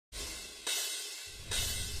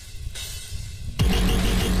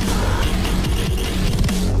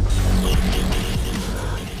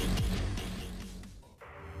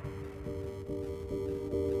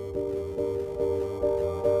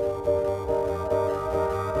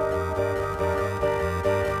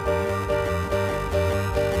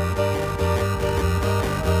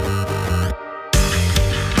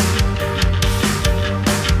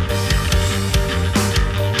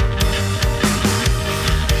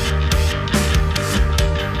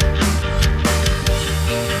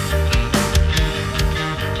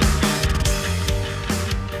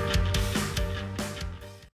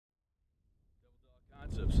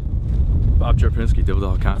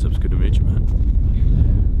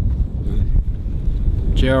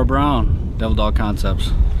J.R. Brown, Devil Dog Concepts.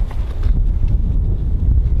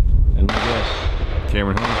 And my guest,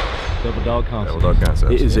 Cameron Holmes, Devil Dog Concepts. Devil Dog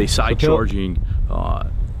Concepts. It is a side charging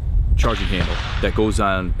handle that goes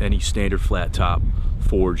on any standard flat top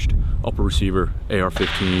forged upper receiver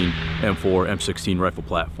AR-15, M4, M16 rifle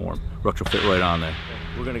platform. Ruck will fit right on there.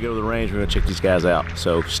 We're gonna go to the range. We're gonna check these guys out.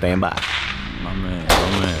 So stand by. My man,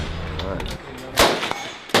 my man. All right.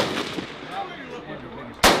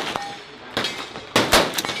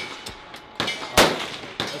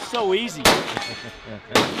 That's so easy.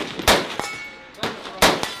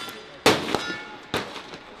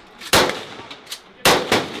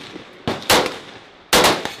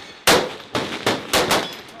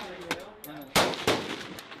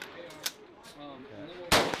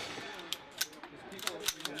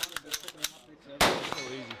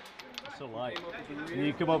 So light. And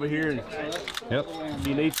you come over here and Yep. if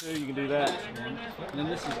you need to, you can do that. And then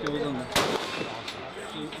this is goes on the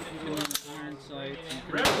iron sights.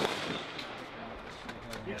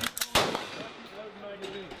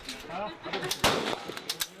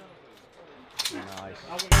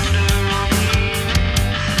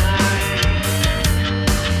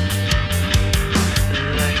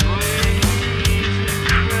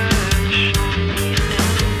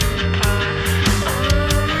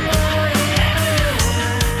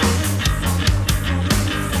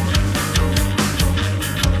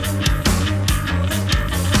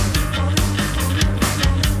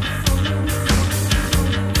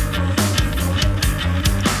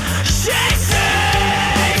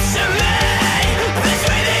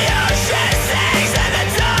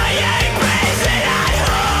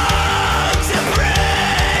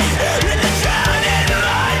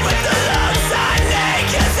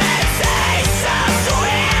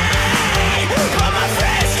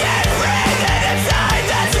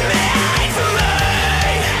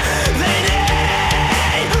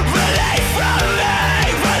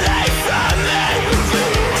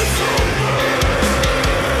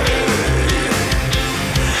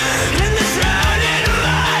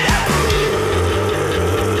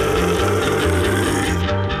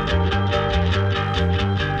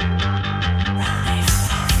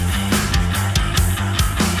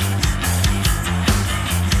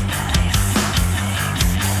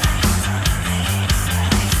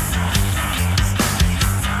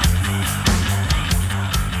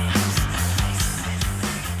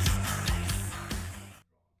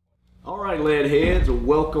 Lead heads,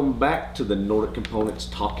 welcome back to the Nordic Components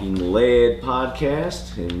Talking Lead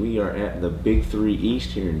podcast, and we are at the Big 3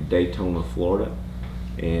 East here in Daytona, Florida.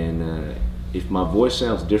 And if my voice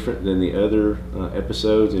sounds different than the other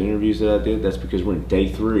episodes and interviews that I did, that's because we're in day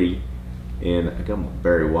 3, and I got my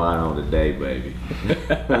Barry White on today, baby.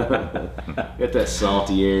 Got that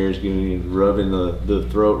salty air, rubbing the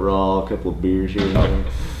throat raw, a couple of beers here and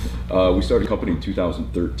there. We started the company in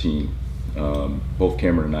 2013. Both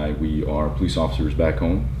Cameron and I, we are police officers back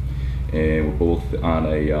home, and we're both on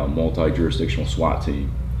a multi-jurisdictional SWAT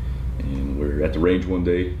team. And we're at the range one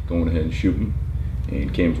day, going ahead and shooting,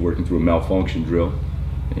 and Cam's working through a malfunction drill.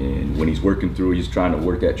 And when he's working through, he's trying to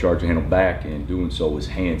work that charger handle back, and doing so, his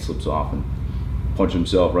hand slips off and punches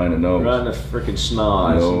himself right in the nose. Right in the freaking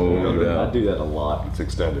schnoz. No doubt. I do that a lot. It's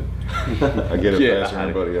extended. I get it faster than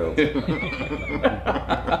anybody else.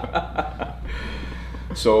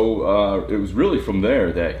 So it was really from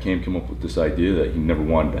there that Cam up with this idea that he never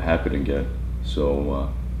wanted to happen again.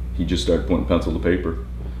 So he just started putting pencil to paper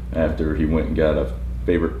after he went and got a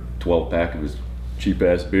favorite 12-pack of his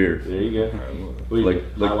cheap-ass beer. There you go. Like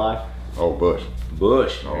High Life? Oh, Bush.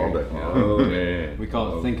 Bush. All day. Oh, man. We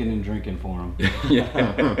call it thinking and drinking for him.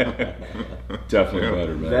 Yeah. Definitely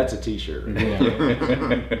better, man. That's a t-shirt. Yeah.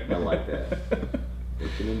 I like that.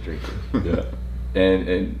 Thinking and drinking. Yeah.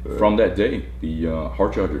 And from that day, the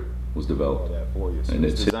heart charger was developed. For you. So And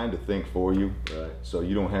it's it's designed to think for you, Right. so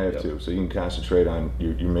you don't have to. So you can concentrate on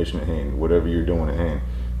your mission at hand, whatever you're doing at hand.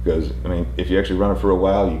 Because, I mean, if you actually run it for a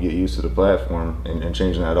while, you get used to the platform, and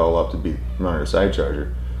changing that all up to be running a side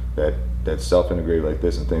charger that's self-integrated like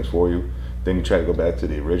this and thinks for you. Then you try to go back to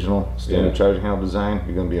the original standard charging handle design,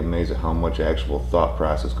 you're going to be amazed at how much actual thought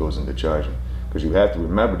process goes into charging. Because you have to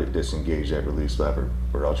remember to disengage that release lever,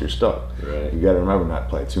 or else you're stuck. Right. You got to remember not to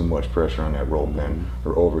apply too much pressure on that roll pin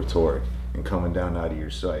or over torque, and coming down out of your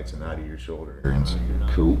sights and out of your shoulder areas.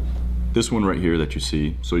 Cool. This one right here that you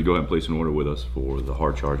see, so you go ahead and place an order with us for the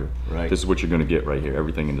hard charger. Right. This is what you're going to get right here,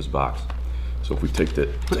 everything in this box. So if we take it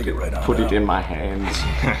right on Put out. it in my hands.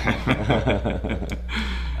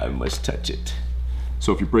 I must touch it.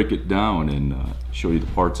 So if you break it down and show you the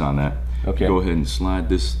parts on that, Okay. go ahead and slide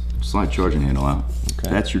charging handle out.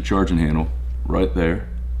 Okay. That's your charging handle right there.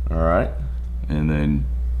 All right. and then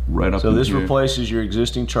right up. So this here. replaces your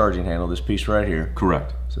existing charging handle, this piece right here.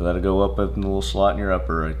 Correct. So that'll go up in the little slot in your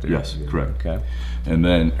upper right there. Yes, correct. Okay. And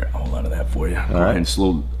then I'll hold on to that for you. Go ahead and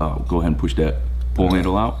go ahead and push that pull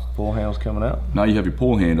handle out. Pull handle's coming out. Now you have your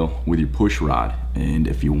pull handle with your push rod, and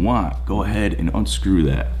if you want, go ahead and unscrew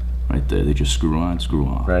that right there. They just screw on, screw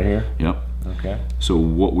off. Right here? Yep. Okay. So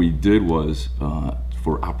what we did was,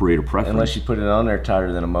 for operator preference. Unless you put it on there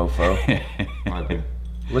tighter than a mofo.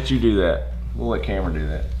 Let you do that. We'll let Cameron do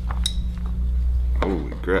that.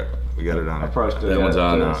 Holy crap, we got it on. I probably still That got one's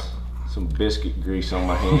on now. some biscuit grease on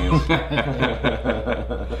my hands.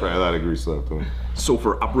 Probably a lot of grease left on. So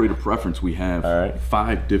for operator preference, we have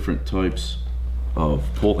 5 different types of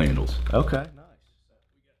pull handles. Okay. Nice.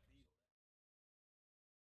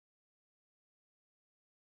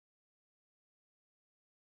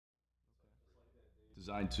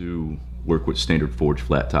 Designed to work with standard forged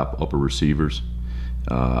flat top upper receivers.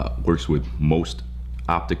 Works with most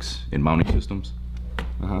optics and mounting systems.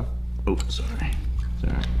 Uh-huh. Oh, sorry.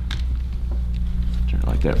 Turn it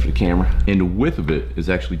like that for the camera. And the width of it is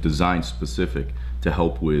actually design specific to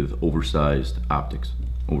help with oversized optics,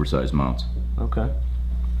 oversized mounts. Okay.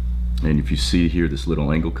 And if you see here this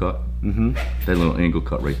little angle cut, that little angle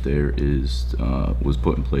cut right there is was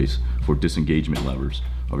put in place for disengagement levers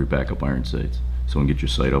of your backup iron sights. So you can get your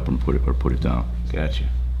sight up and put it down. Gotcha.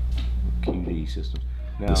 QD system.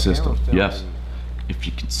 Now, The system, Cameron's yes. telling me- If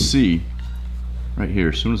you can see right here,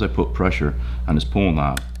 as soon as I put pressure on this pull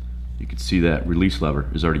knob, you can see that release lever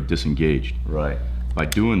is already disengaged. Right. By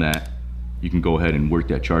doing that, you can go ahead and work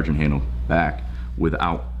that charging handle back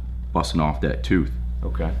without busting off that tooth.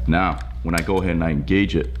 Okay. Now, when I go ahead and I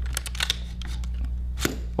engage it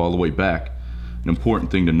all the way back, an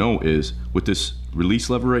important thing to note is with this release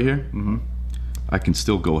lever right here, I can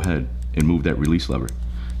still go ahead and move that release lever.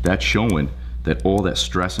 That's showing that all that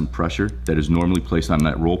stress and pressure that is normally placed on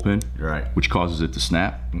that roll pin, which causes it to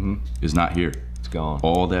snap, is not here. It's gone.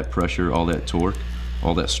 All that pressure, all that torque,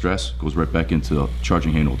 all that stress goes right back into the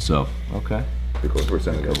charging handle itself. Okay. Of course, we're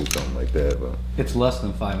saying it'll do something like that, but It's less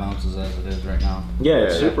than 5 ounces as it is right now. Yeah,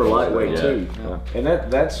 it's super lightweight Yeah. too. And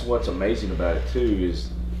that's what's amazing about it too, is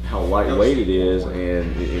how lightweight it is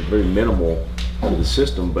and it's very minimal to the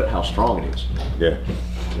system, but how strong it is. yeah,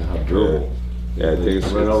 And how durable. yeah. I think it's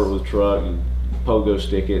Run over with a truck and pogo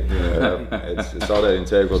stick it. it's all that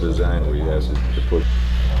integral design where you have to push.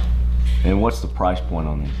 And what's the price point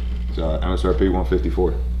on these? So MSRP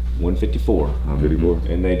 154. 154.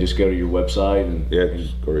 154. And they just go to your website and Yeah,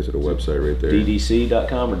 just go right to the website right there.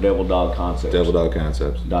 ddc.com or devilDogConcepts.com?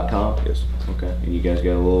 DevilDogConcepts. Yes. Okay. And you guys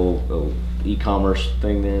got a little e-commerce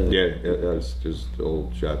thing there? Yeah, it's just the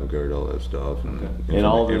old shopping cart, all that stuff, and And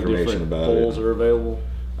all the information different about poles it. are available?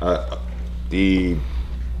 The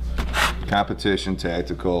competition,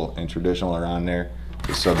 tactical, and traditional are on there.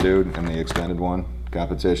 The subdued and the extended one,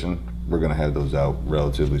 competition, we're gonna have those out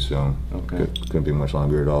relatively soon. Okay. Couldn't be much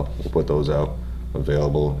longer at all. We'll put those out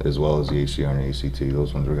available, as well as the HCR and ACT.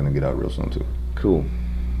 Those ones we're gonna get out real soon too. Cool.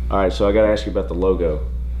 All right, so I got to ask you about the logo.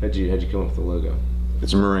 How'd you come up with the logo?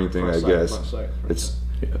 It's a marine thing, Front I sight, guess. front sight, front It's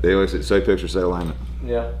they always say sight picture, sight alignment.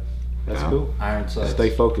 Yeah, that's Yeah. cool. Iron sights. Stay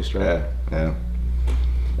focused, right? Yeah, yeah.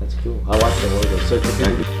 That's cool. I like the logo. Such a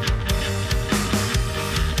Thank good you. house.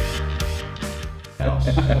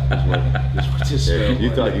 You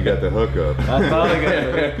thought you got the hookup. I thought I got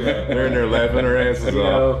the hookup. They're in there laughing their asses You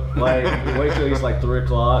off. know, like, wait till it's like 3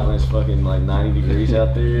 o'clock and it's fucking like 90 degrees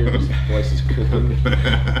out there. This place is cooking.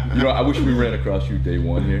 You know, I wish we ran across you day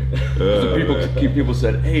one here. So people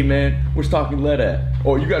said, "Hey man, where's Talking Lead at?"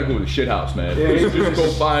 Oh, you got to go to the shit house, man. Yeah, just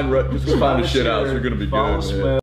go find the shit house. You're gonna be Follow good. smell.